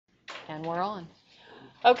And we're on.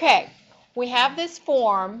 Okay, we have this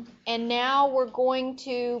form, and now we're going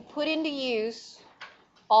to put into use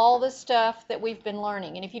all the stuff that we've been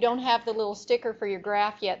learning. And if you don't have the little sticker for your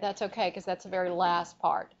graph yet, that's okay, because that's the very last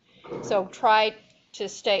part. So try to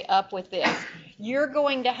stay up with this. You're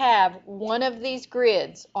going to have one of these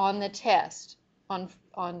grids on the test on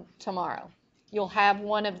tomorrow. You'll have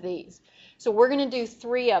one of these. So we're going to do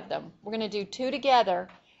 3 of them. We're going to do 2 together,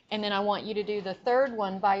 and then I want you to do the third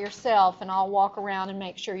one by yourself, and I'll walk around and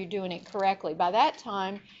make sure you're doing it correctly. By that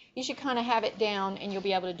time, you should kind of have it down, and you'll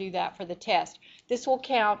be able to do that for the test. This will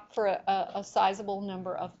count for a sizable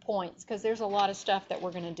number of points, because there's a lot of stuff that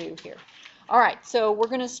we're going to do here. All right, so we're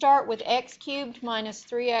going to start with x cubed minus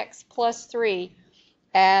 3x plus 3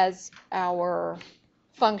 as our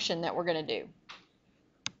function that we're going to do.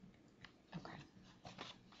 Okay.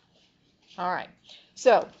 All right,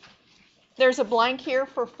 so there's a blank here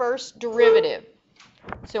for first derivative.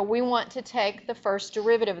 So we want to take the first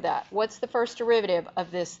derivative of that. What's the first derivative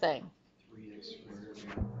of this thing? 3x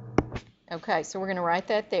squared. Okay, so we're going to write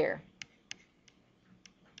that there.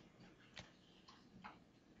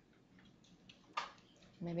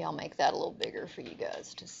 Maybe I'll make that a little bigger for you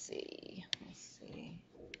guys to see. Let's see.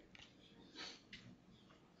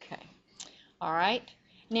 Okay. All right.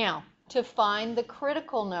 Now, to find the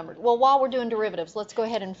critical number. Well, while we're doing derivatives, let's go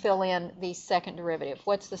ahead and fill in the second derivative.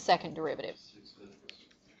 What's the second derivative?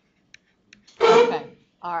 6x. Okay.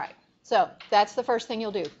 All right. So that's the first thing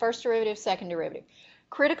you'll do. First derivative, second derivative.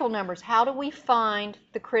 Critical numbers. How do we find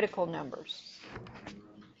the critical numbers?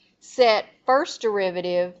 Set first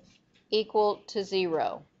derivative equal to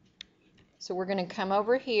 0. So we're going to come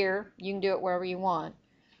over here. You can do it wherever you want.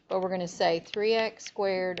 But we're going to say 3x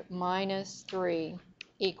squared minus 3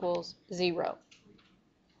 equals 0.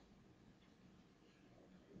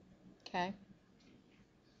 Okay?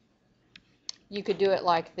 You could do it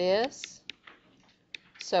like this.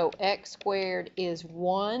 So x squared is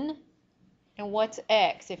 1. And what's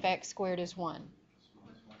x if x squared is 1?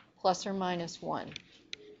 Plus or minus 1.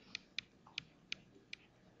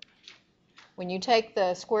 When you take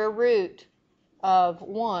the square root of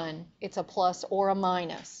 1, it's a plus or a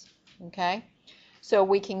minus. Okay? So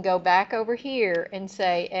we can go back over here and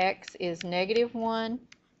say x is negative 1,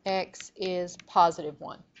 x is positive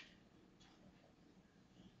 1.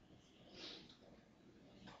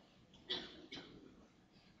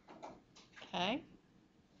 Okay?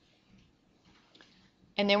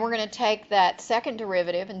 And then we're going to take that second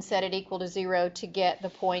derivative and set it equal to 0 to get the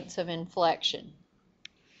points of inflection.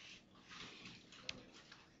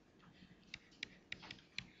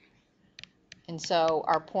 And so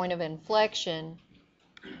our point of inflection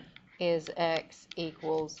is x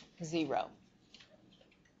equals 0.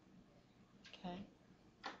 Okay.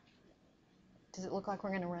 Does it look like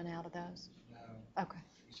we're going to run out of those? No. Okay.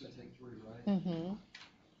 You said take 3, right? Mm-hmm.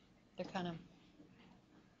 They're kind of,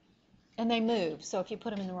 and they move, so if you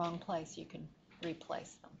put them in the wrong place, you can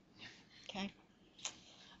replace them. Okay?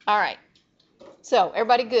 All right. So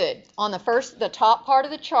everybody good? On the top part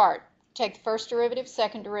of the chart, take the first derivative,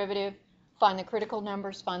 second derivative, find the critical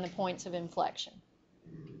numbers, find the points of inflection.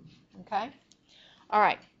 Okay? All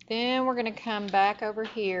right. Then we're going to come back over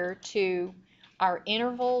here to our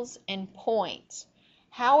intervals and points.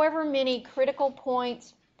 However many critical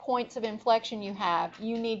points of inflection you have,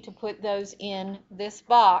 you need to put those in this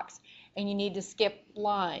box, and you need to skip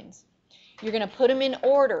lines. You're going to put them in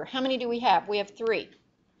order. How many do we have? We have 3.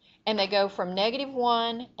 And they go from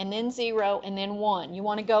 -1 and then 0 and then 1. You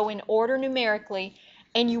want to go in order numerically,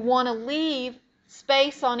 and you want to leave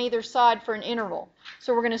space on either side for an interval.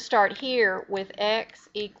 So we're going to start here with x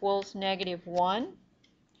equals -1,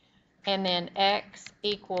 and then x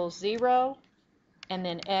equals 0, and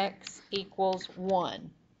then x equals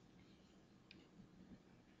 1.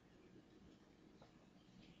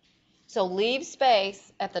 So leave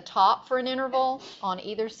space at the top for an interval, on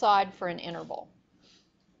either side for an interval.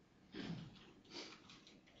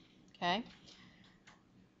 Okay?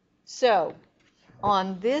 So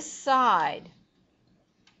on this side,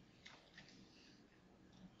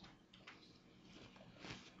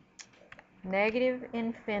 negative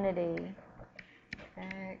infinity,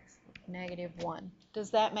 x, -1.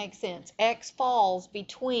 Does that make sense? X falls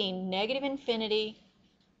between negative infinity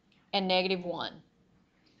and -1.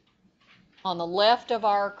 On the left of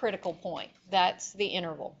our critical point, that's the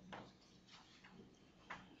interval.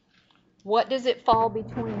 What does it fall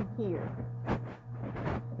between here?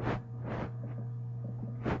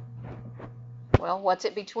 Well, what's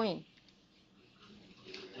it between?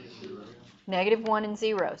 -1 and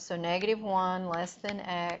 0. So -1 less than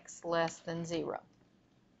x less than 0.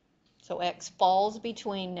 So x falls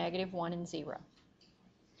between -1 and 0.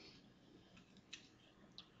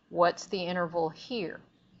 what's the interval here?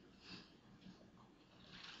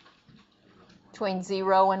 Between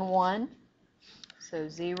 0 and 1. So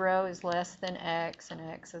 0 is less than x, and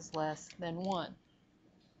x is less than 1.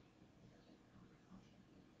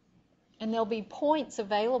 And there'll be points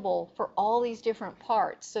available for all these different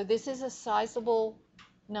parts. So this is a sizable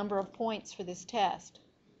number of points for this test.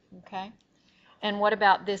 Okay? And what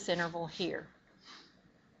about this interval here?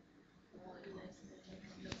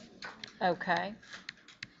 Okay.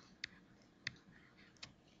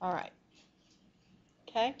 All right.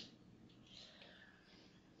 Okay?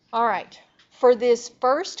 All right. For this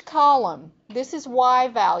first column, this is y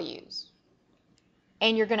values.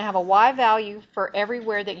 And you're going to have a y value for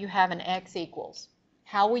everywhere that you have an x equals.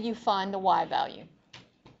 How will you find the y value?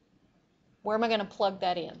 Where am I going to plug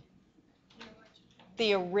that in?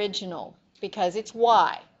 The original, because it's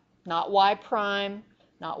y, not y prime,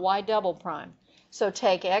 not y double prime. So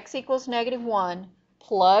take x equals -1,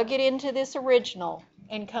 plug it into this original,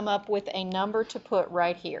 and come up with a number to put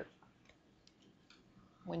right here.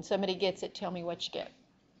 When somebody gets it, tell me what you get.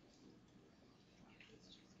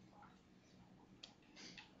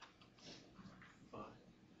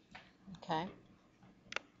 Okay.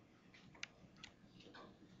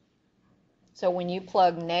 So when you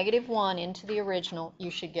plug -1 into the original,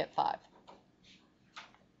 you should get 5.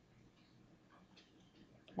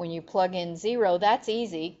 When you plug in 0, that's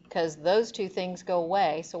easy because those two things go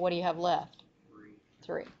away. So what do you have left?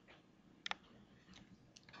 3.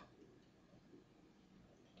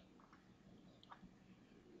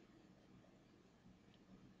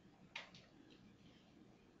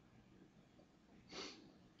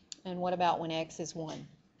 And what about when x is 1?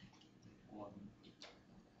 1.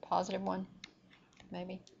 Positive 1,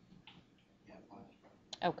 maybe? Yeah,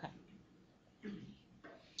 5. Okay.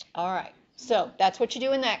 All right. So that's what you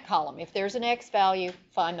do in that column. If there's an x value,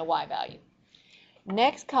 find the y value.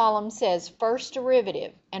 Next column says first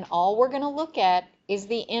derivative, and all we're going to look at is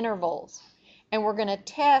the intervals. And we're going to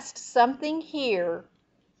test something here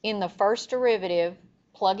in the first derivative,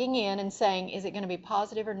 plugging in and saying, is it going to be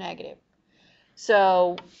positive or negative?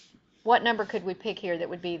 So what number could we pick here that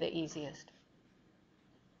would be the easiest?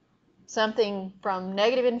 Something from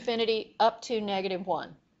 -infinity up to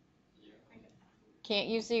 -1. Can't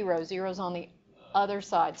use 0. 0's on the other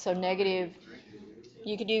side. So negative,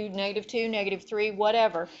 you could do -2, -3,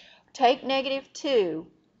 whatever. Take -2,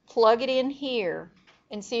 plug it in here,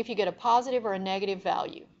 and see if you get a positive or a negative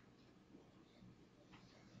value.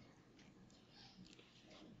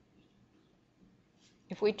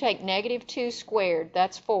 If we take -2 squared,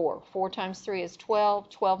 that's 4. 4 times 3 is 12.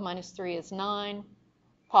 12 minus 3 is 9.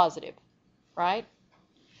 Positive, right?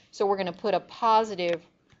 So we're going to put a positive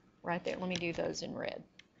right there. Let me do those in red.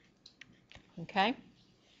 Okay?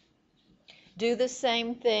 Do the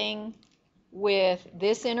same thing with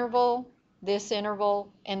this interval,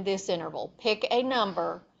 and this interval. Pick a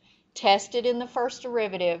number, test it in the first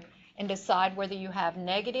derivative, and decide whether you have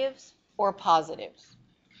negatives or positives.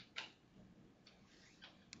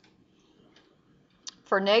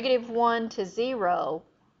 For -1 to 0,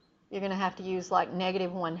 you're going to have to use like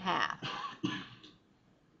 -1/2.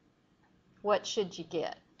 What should you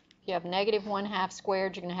get? If you have -1/2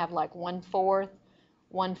 squared, you're going to have like 1/4,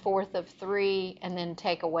 1/4 of 3, and then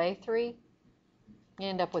take away 3. You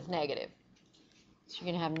end up with negative. So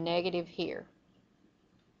you're going to have negative here.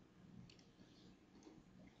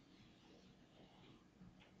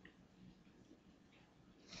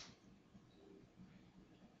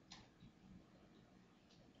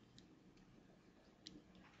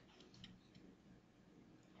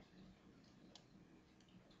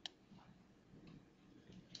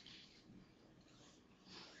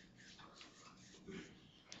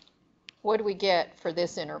 What do we get for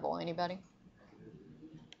this interval? Anybody?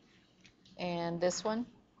 And this one?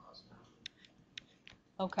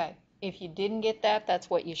 Okay. If you didn't get that,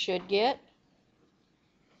 that's what you should get.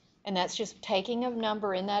 And that's just taking a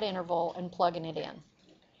number in that interval and plugging it in.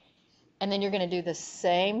 And then you're going to do the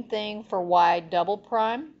same thing for y double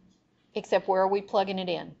prime, except where are we plugging it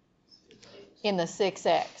in? In the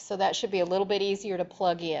 6x. So that should be a little bit easier to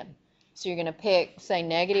plug in. So you're going to pick, say,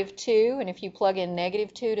 -2, and if you plug in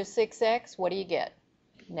 -2 to 6x, what do you get?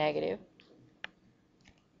 Negative.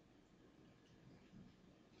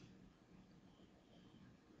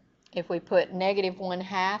 If we put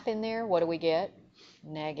 -1/2 in there, what do we get?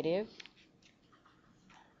 Negative.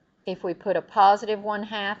 If we put a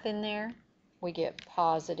 +1/2 in there, we get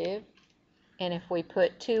positive. And if we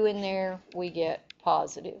put 2 in there, we get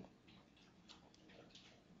positive.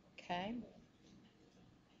 Okay.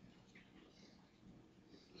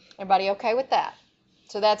 Everybody okay with that?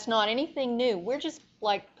 So that's not anything new. We're just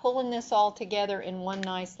like pulling this all together in one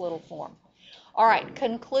nice little form. All right,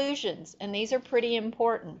 conclusions, and these are pretty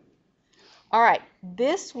important. All right,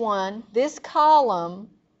 this one, this column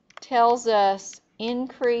tells us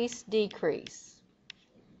increase, decrease.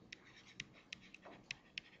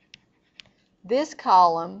 This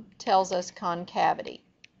column tells us concavity.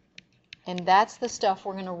 And that's the stuff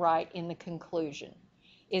we're going to write in the conclusion.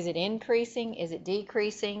 Is it increasing? Is it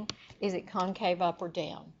decreasing? Is it concave up or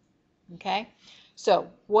down? Okay? So,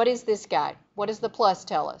 what is this guy? What does the plus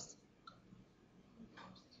tell us?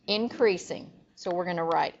 Increasing. So we're going to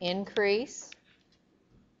write increase.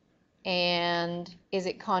 And is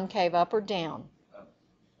it concave up or down?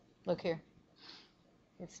 Look here.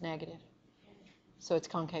 It's negative. So it's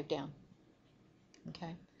concave down.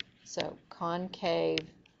 Okay? So concave,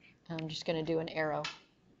 I'm just going to do an arrow.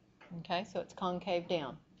 Okay? So it's concave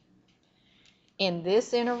down. In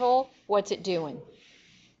this interval, what's it doing?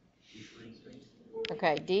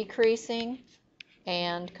 Okay, decreasing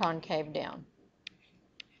and concave down.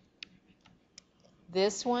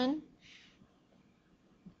 This one,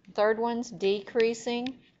 third one's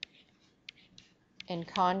decreasing and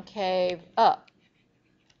concave up.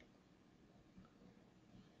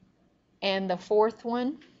 And the fourth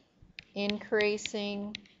one,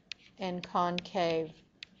 increasing and concave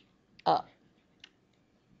up.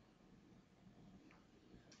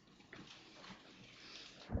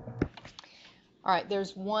 All right,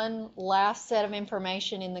 there's one last set of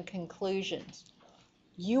information in the conclusions.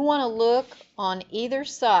 You want to look on either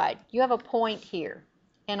side. You have a point here,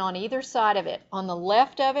 and on either side of it, on the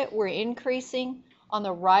left of it, we're increasing. On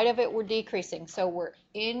the right of it, we're decreasing. So we're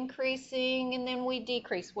increasing, and then we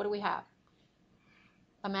decrease. What do we have?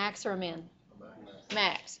 A max or a min?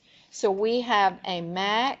 Max. So we have a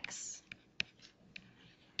max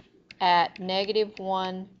at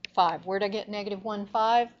 -1, 5. Where'd I get -1,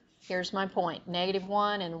 5? Here's my point.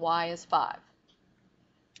 -1 and y is 5.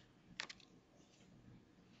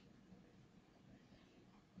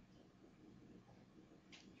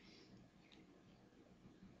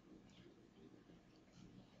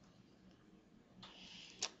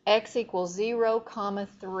 X equals 0,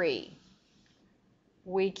 3.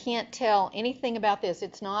 We can't tell anything about this.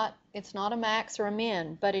 It's not a max or a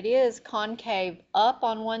min, but it is concave up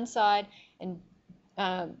on one side and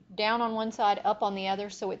down on one side, up on the other,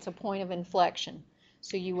 so it's a point of inflection.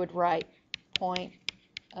 So you would write point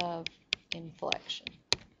of inflection,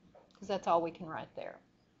 because that's all we can write there.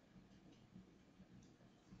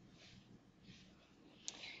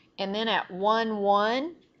 And then at 1,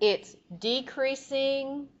 1, it's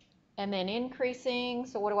decreasing and then increasing.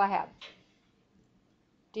 So what do I have?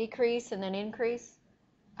 Decrease and then increase.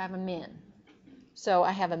 I have a min. So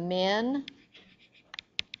I have a min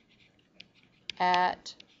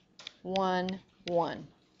at 1, 1.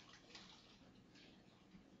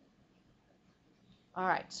 All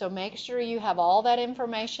right, so make sure you have all that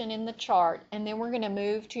information in the chart, and then we're going to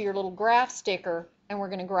move to your little graph sticker, and we're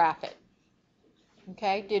going to graph it.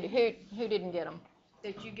 Okay, who didn't get them?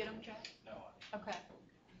 Did you get them, Jack? No. Okay.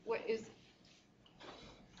 What is?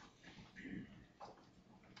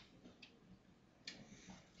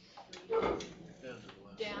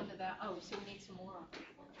 Down to that. Oh, so we need some more. Okay.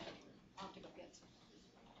 I'll have to go get some.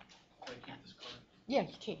 Can I keep this card? Yeah,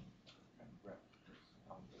 you can.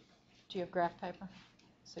 Do you have graph paper?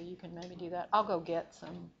 So you can maybe do that. I'll go get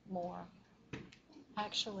some more.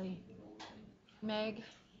 Actually, Meg,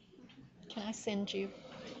 can I send you?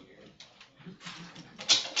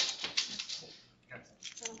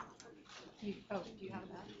 Oh, do you have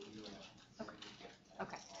that? Okay.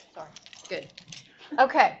 Okay, sorry. Good.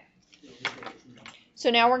 Okay. So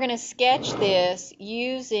now we're going to sketch this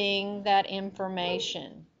using that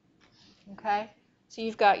information. Okay? So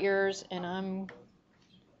you've got yours, and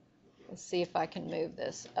let's see if I can move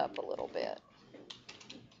this up a little bit.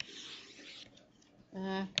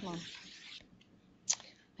 Come on.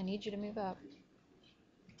 I need you to move up.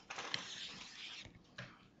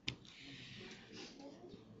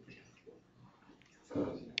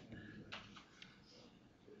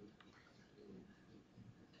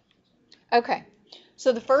 Okay,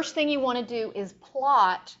 so the first thing you want to do is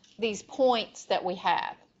plot these points that we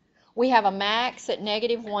have. We have a max at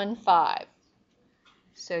 -1, 5.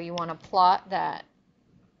 So you want to plot that.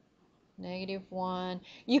 -1.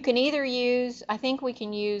 You can either use, I think we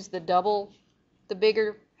can use the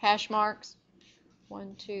bigger hash marks.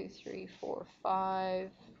 1, 2, 3, 4, 5.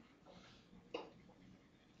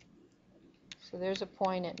 So there's a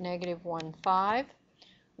point at -1, 5.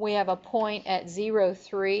 We have a point at 0,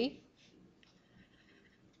 3.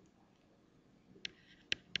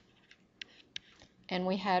 And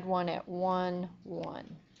we had one at 1,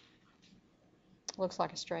 1. Looks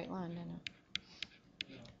like a straight line, doesn't it?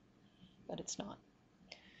 Yeah. But it's not.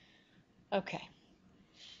 Okay.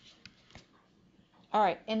 All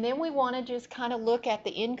right, and then we want to just kind of look at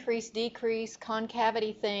the increase, decrease,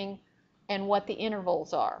 concavity thing and what the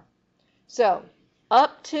intervals are. So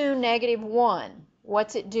up to -1,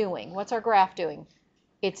 what's it doing? What's our graph doing?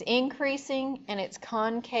 It's increasing and it's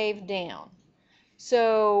concave down.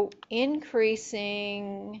 So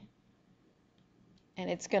increasing,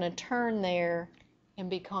 and it's going to turn there and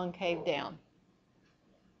be concave down.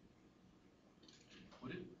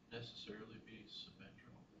 Would it necessarily be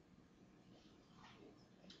symmetrical?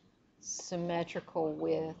 Symmetrical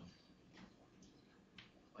with,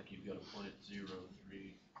 Like you've got a point at 0,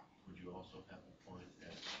 3. Would you also have a point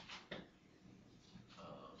at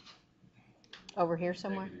over here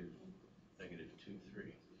somewhere? negative 2,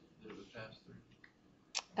 3 that it would pass through?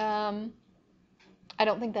 I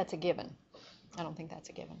don't think that's a given. I don't think that's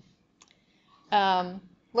a given.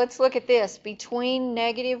 Let's look at this. Between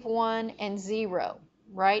 -1 and 0,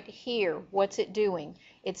 right here, what's it doing?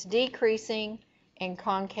 It's decreasing and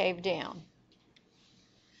concave down.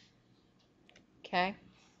 Okay?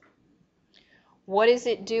 What is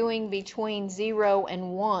it doing between 0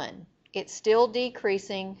 and 1? It's still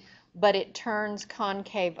decreasing, but it turns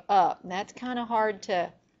concave up. And that's kind of hard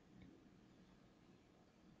to,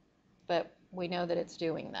 but we know that it's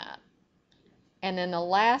doing that. And then the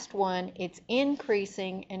last one, it's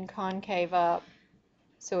increasing and concave up,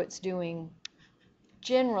 so it's doing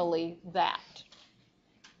generally that.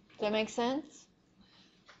 Does that make sense?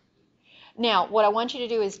 Now, what I want you to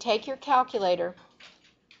do is take your calculator,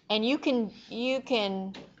 and you can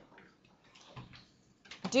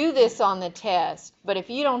do this on the test, but if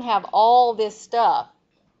you don't have all this stuff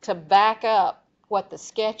to back up what the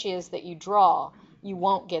sketch is that you draw, you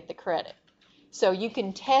won't get the credit. So you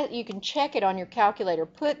can check it on your calculator.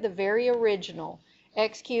 Put the very original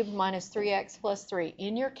x cubed minus 3x plus 3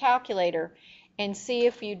 in your calculator and see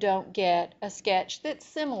if you don't get a sketch that's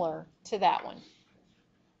similar to that one.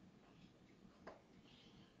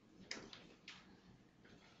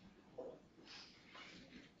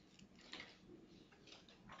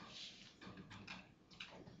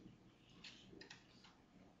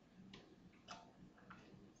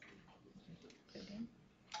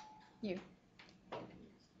 You.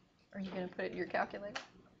 Are you going to put it in your calculator?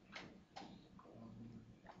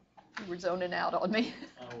 You were zoning out on me.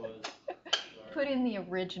 I was. Put in the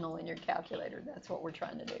original in your calculator. That's what we're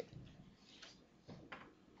trying to do.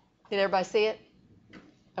 Did everybody see it?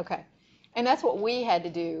 Okay. And that's what we had to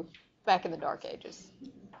do back in the dark ages.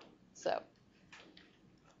 So,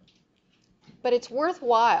 but it's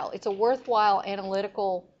worthwhile. It's a worthwhile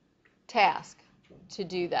analytical task to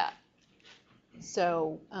do that.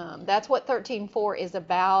 So that's what 13.4 is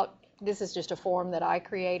about. This is just a form that I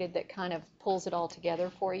created that kind of pulls it all together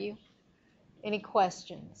for you. Any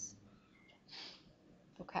questions?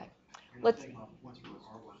 Okay. Let's.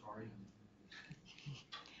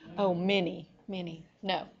 Oh, many.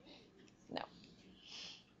 No.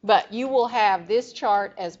 But you will have this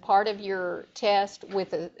chart as part of your test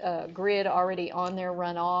with a grid already on there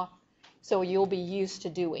run off, so you'll be used to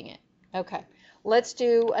doing it. Okay. Let's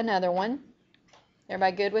do another one.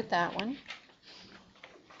 Everybody good with that one?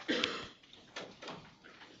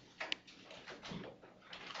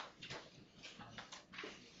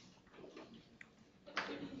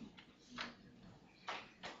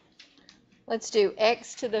 Let's do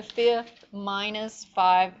x to the 5th minus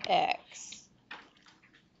 5x.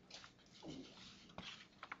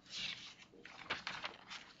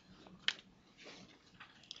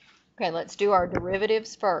 Okay, let's do our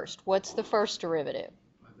derivatives first. What's the first derivative?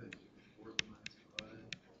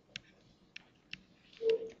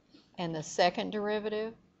 And the second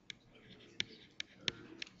derivative?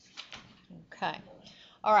 Okay.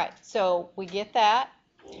 All right, so we get that.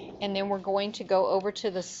 And then we're going to go over to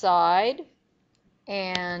the side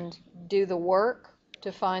and do the work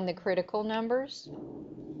to find the critical numbers.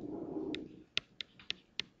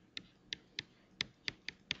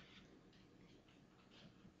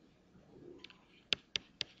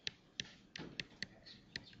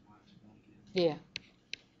 Yeah.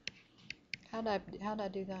 How'd I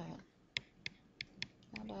do that?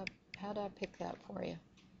 How'd I pick that for you?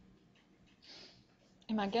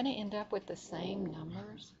 Am I going to end up with the same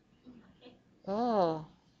numbers? Oh.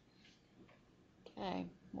 Okay.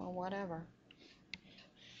 Well, whatever.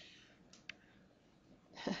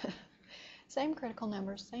 Same critical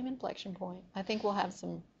numbers, same inflection point. I think we'll have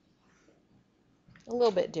a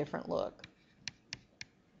little bit different look.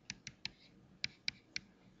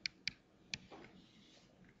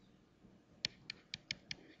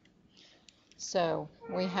 So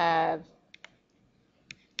we have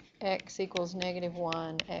x equals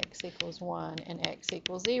 -1, x equals 1, and x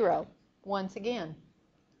equals 0 once again.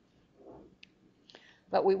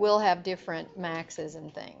 But we will have different maxes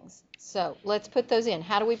and things. So let's put those in.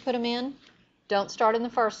 How do we put them in? Don't start in the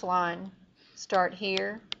first line. Start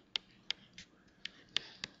here.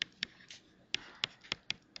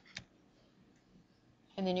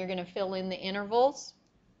 And then you're going to fill in the intervals.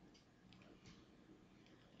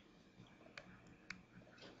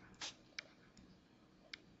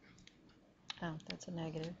 Oh, that's a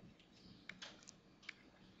negative.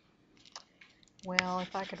 Well,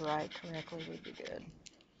 if I could write correctly, we'd be good.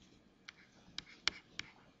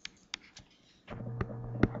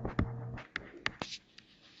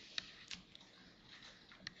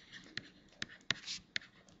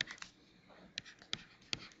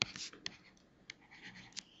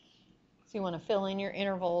 So you want to fill in your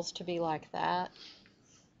intervals to be like that.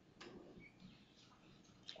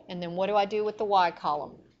 And then what do I do with the y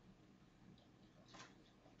column?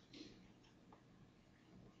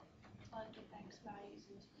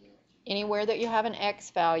 Anywhere that you have an x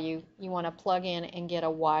value, you want to plug in and get a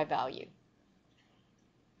y value.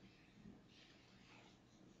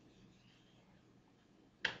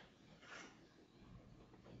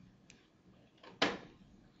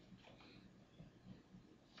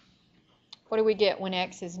 What do we get when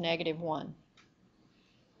x is -1?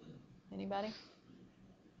 Anybody?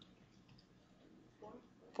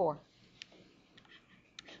 4.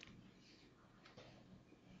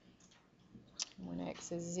 When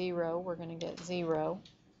x is 0, we're going to get 0.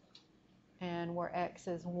 And where x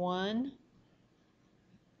is 1,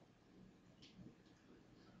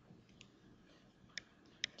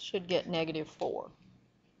 should get -4.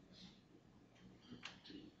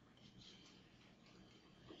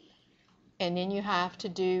 And then you have to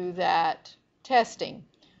do that testing.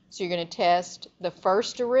 So you're going to test the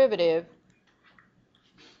first derivative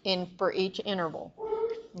for each interval.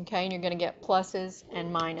 Okay, and you're going to get pluses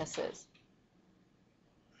and minuses.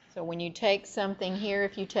 So when you take something here,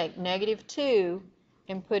 if you take -2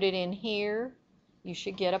 and put it in here, you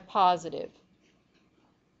should get a positive.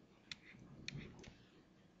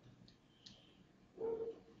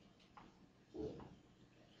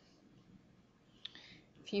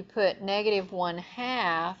 If you put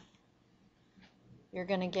 -1/2, you're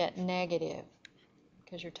going to get negative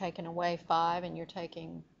because you're taking away 5 and you're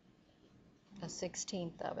taking a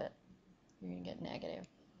 1/16 of it. You're going to get negative.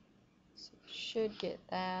 So you should get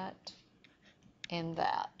that and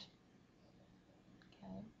that.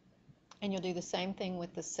 Okay. And you'll do the same thing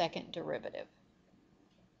with the second derivative.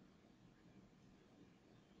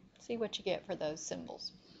 See what you get for those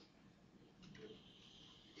symbols.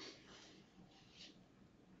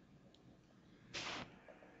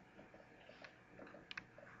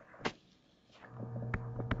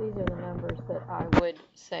 These are the numbers that I would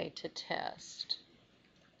say to test.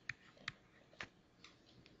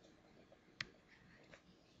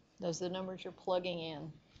 Those are the numbers you're plugging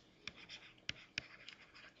in.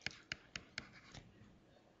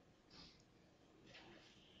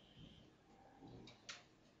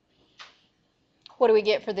 What do we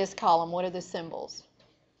get for this column? What are the symbols?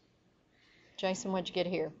 Jason, what'd you get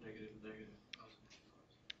here? Negative,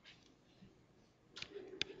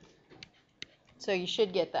 So you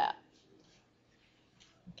should get that.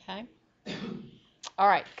 Okay. All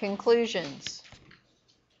right, conclusions.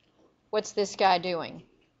 What's this guy doing?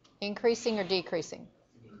 Increasing or decreasing?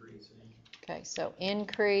 increasing. Okay, so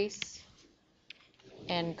increase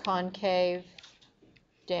and concave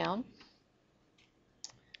down.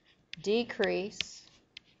 Decrease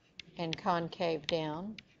and concave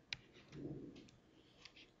down.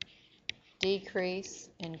 Decrease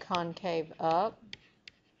and concave up.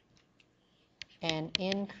 And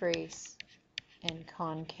increase and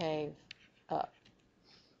concave up.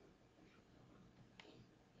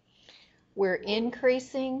 We're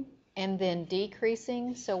increasing and then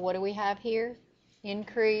decreasing, so what do we have here?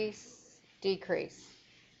 Increase, decrease.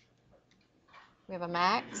 We have a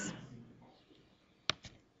max.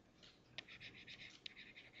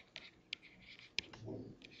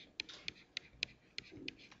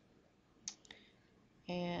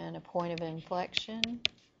 And a point of inflection.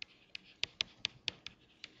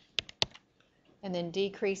 And then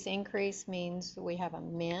decrease, increase means we have a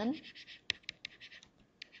min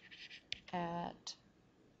at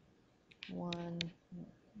 1,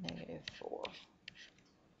 -4.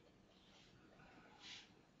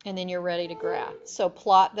 And then you're ready to graph. So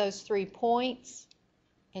plot those 3 points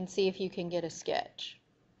and see if you can get a sketch.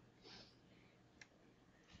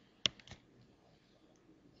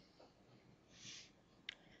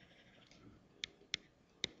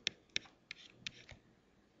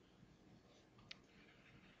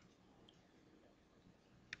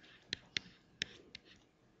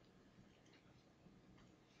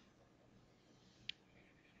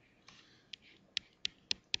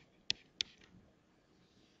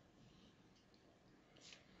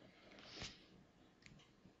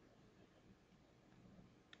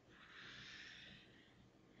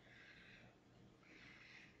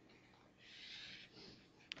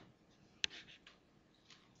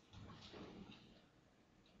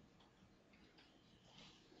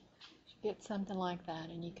 get something like that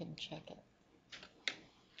and you can check it.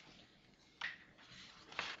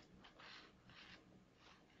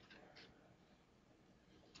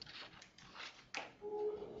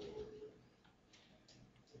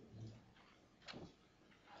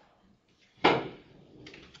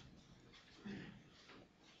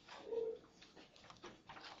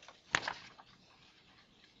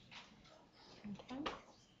 Okay.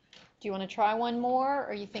 Do you want to try one more,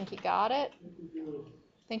 or you think you got it?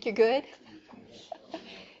 Think you're good?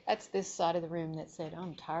 That's this side of the room that said,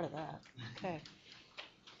 I'm tired of that. Okay.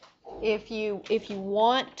 If you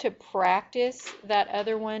want to practice that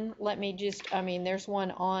other one, let me just, there's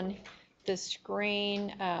one on the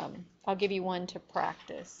screen. I'll give you one to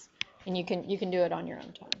practice, and you can do it on your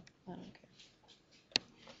own time. I don't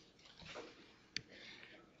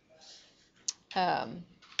care.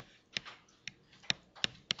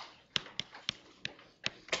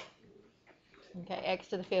 Okay, x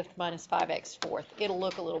to the fifth minus 5x fourth. It'll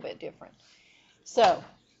look a little bit different. So,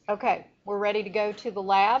 okay, we're ready to go to the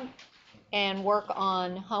lab and work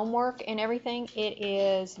on homework and everything. It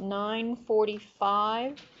is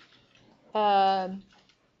 9:45.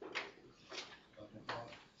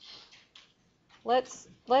 Let's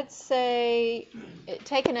say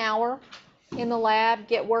take an hour in the lab,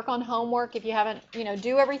 get work on homework. If you haven't,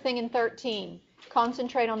 do everything in 13.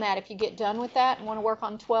 Concentrate on that. If you get done with that and want to work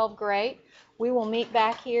on 12, great. We will meet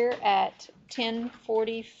back here at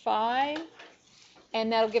 10:45,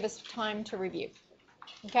 and that'll give us time to review.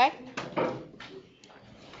 Okay?